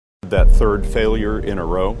that third failure in a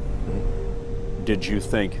row, did you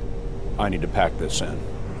think, I need to pack this in?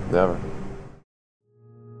 Never.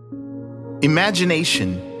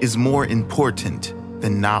 Imagination is more important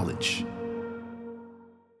than knowledge.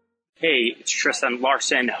 Hey, it's Tristan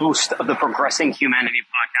Larson, host of the Progressing Humanity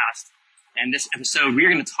podcast. And this episode, we're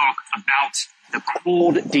going to talk about the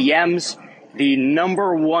cold DMs, the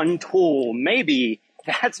number one tool, maybe,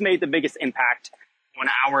 that's made the biggest impact on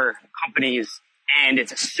our companies. And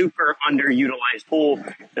it's a super underutilized tool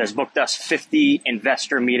that has booked us 50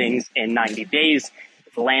 investor meetings in 90 days.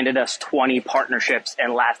 It's landed us 20 partnerships in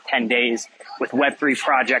the last 10 days with Web3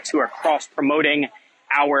 projects who are cross-promoting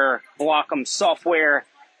our Blockum software.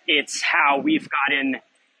 It's how we've gotten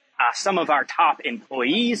some of our top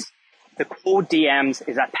employees. The cold DMs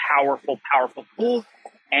is a powerful, powerful tool.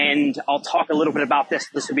 And I'll talk a little bit about this.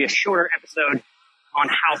 This will be a shorter episode on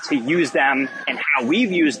how to use them and how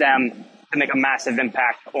we've used them to make a massive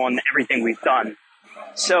impact on everything we've done.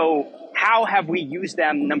 So how have we used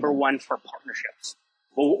them? Number one, for partnerships.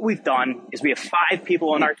 Well, what we've done is we have 5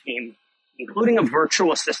 people on our team, including a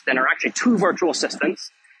virtual assistant, or actually 2 virtual assistants,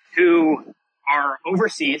 who are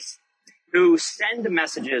overseas, who send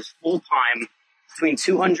messages full time between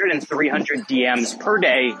 200 and 300 DMs per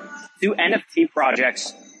day to NFT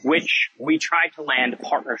projects, which we try to land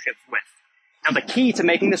partnerships with. Now, the key to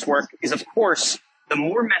making this work is, of course, the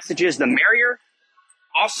more messages, the merrier.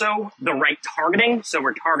 Also, the right targeting. So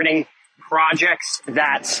we're targeting projects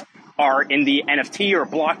that are in the NFT or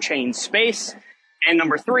blockchain space. And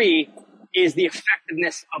number 3 is the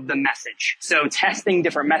effectiveness of the message. So testing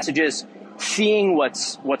different messages, seeing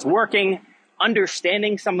what's working,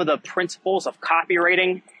 understanding some of the principles of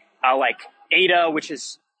copywriting, like AIDA, which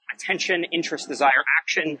is attention, interest, desire,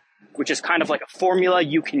 action, which is kind of like a formula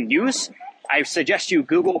you can use. I suggest you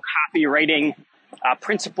Google copywriting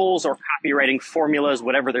principles or copywriting formulas,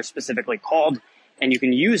 whatever they're specifically called, and you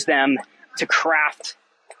can use them to craft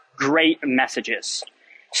great messages.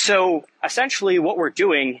 So essentially what we're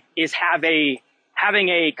doing is having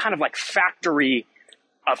a kind of like factory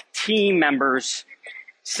of team members,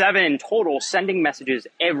 7 in total, sending messages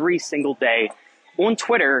every single day on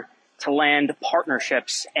Twitter to land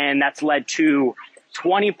partnerships. And that's led to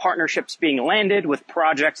 20 partnerships being landed with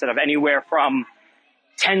projects that have anywhere from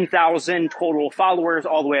 10,000 total followers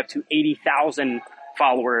all the way up to 80,000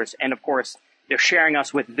 followers. And of course, they're sharing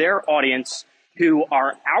us with their audience, who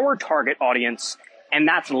are our target audience. And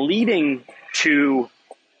that's leading to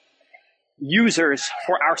users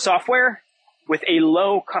for our software with a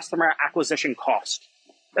low customer acquisition cost.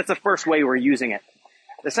 That's the first way we're using it.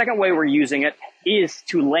 The second way we're using it is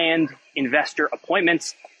to land investor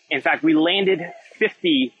appointments. In fact, we landed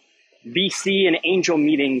 50 VC and angel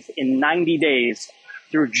meetings in 90 days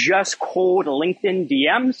through just cold LinkedIn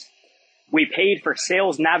DMs. We paid for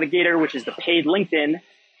Sales Navigator, which is the paid LinkedIn,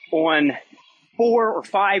 on 4 or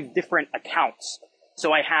 5 different accounts.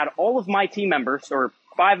 So I had all of my team members, or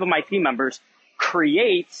 5 of my team members,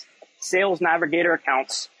 create Sales Navigator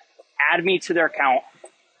accounts, add me to their account,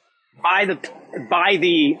 buy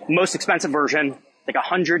the most expensive version, like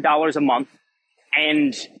 $100 a month,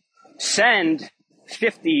 and send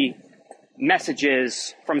 50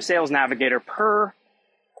 messages from Sales Navigator per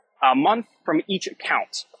month from each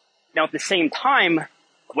account. Now, at the same time,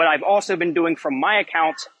 what I've also been doing from my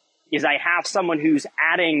account is I have someone who's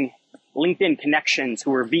adding LinkedIn connections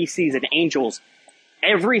who are VCs and angels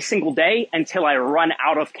every single day until I run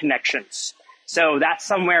out of connections. So that's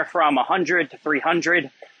somewhere from 100 to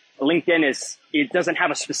 300. LinkedIn it doesn't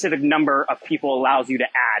have a specific number of people it allows you to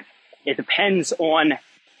add. It depends on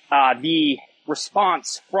the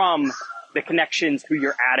response from the connections who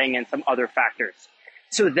you're adding and some other factors.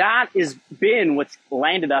 So that has been what's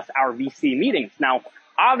landed us our VC meetings. Now,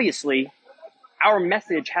 obviously, our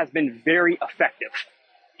message has been very effective.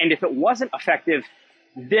 And if it wasn't effective,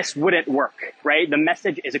 this wouldn't work, right? The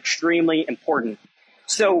message is extremely important.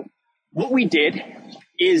 So what we did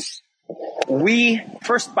is we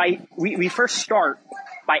first start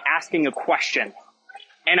by asking a question.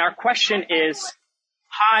 And our question is,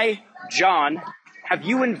 hi, John, have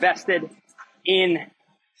you invested in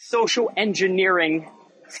social engineering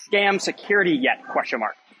scam security yet? ?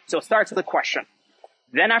 So it starts with a question.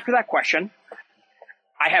 Then after that question,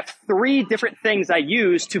 I have 3 different things I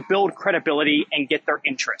use to build credibility and get their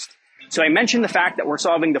interest. So I mentioned the fact that we're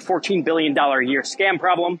solving the $14 billion a year scam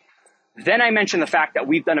problem. Then I mentioned the fact that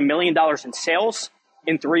we've done $1 million in sales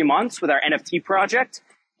in 3 months with our NFT project.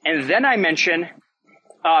 And then I mentioned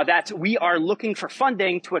that we are looking for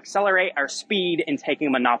funding to accelerate our speed in taking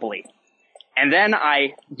a monopoly. And then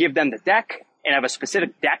I give them the deck, and I have a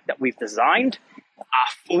specific deck that we've designed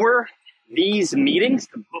for these meetings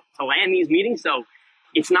to to land these meetings. So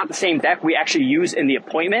it's not the same deck we actually use in the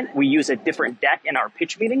appointment. We use a different deck in our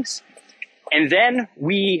pitch meetings. And then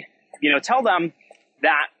we, tell them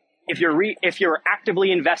that if you're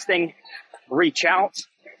actively investing, reach out.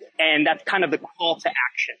 And that's kind of the call to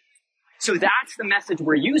action. So that's the message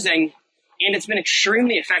we're using. And it's been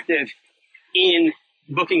extremely effective in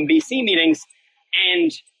booking VC meetings.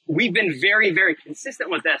 And we've been very, very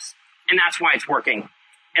consistent with this. And that's why it's working.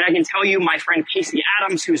 And I can tell you, my friend Casey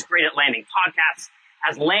Adams, who's great at landing podcasts,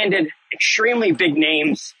 has landed extremely big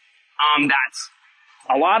names that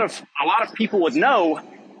a lot of people would know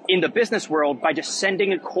in the business world by just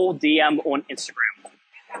sending a cold DM on Instagram.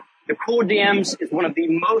 The cold DMs is one of the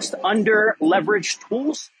most under-leveraged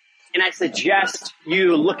tools, and I suggest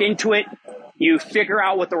you look into it, you figure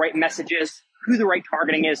out what the right message is, who the right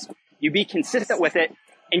targeting is, you be consistent with it,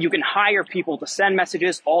 and you can hire people to send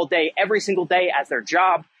messages all day, every single day as their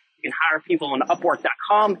job. You can hire people on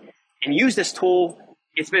Upwork.com and use this tool.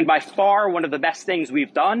 It's been by far one of the best things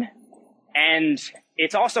we've done, and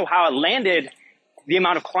it's also how I landed the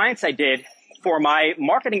amount of clients I did for my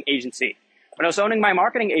marketing agency. When I was owning my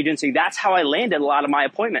marketing agency, that's how I landed a lot of my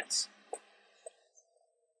appointments.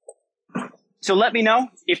 So let me know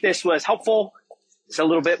if this was helpful. It's a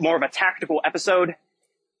little bit more of a tactical episode.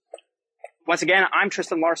 Once again, I'm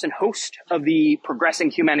Tristan Larson, host of the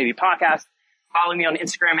Progressing Humanity podcast. Follow me on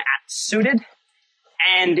Instagram @Suited.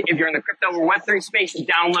 And if you're in the crypto or Web3 space,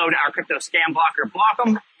 download our crypto scam blocker, block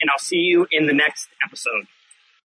them, and I'll see you in the next episode.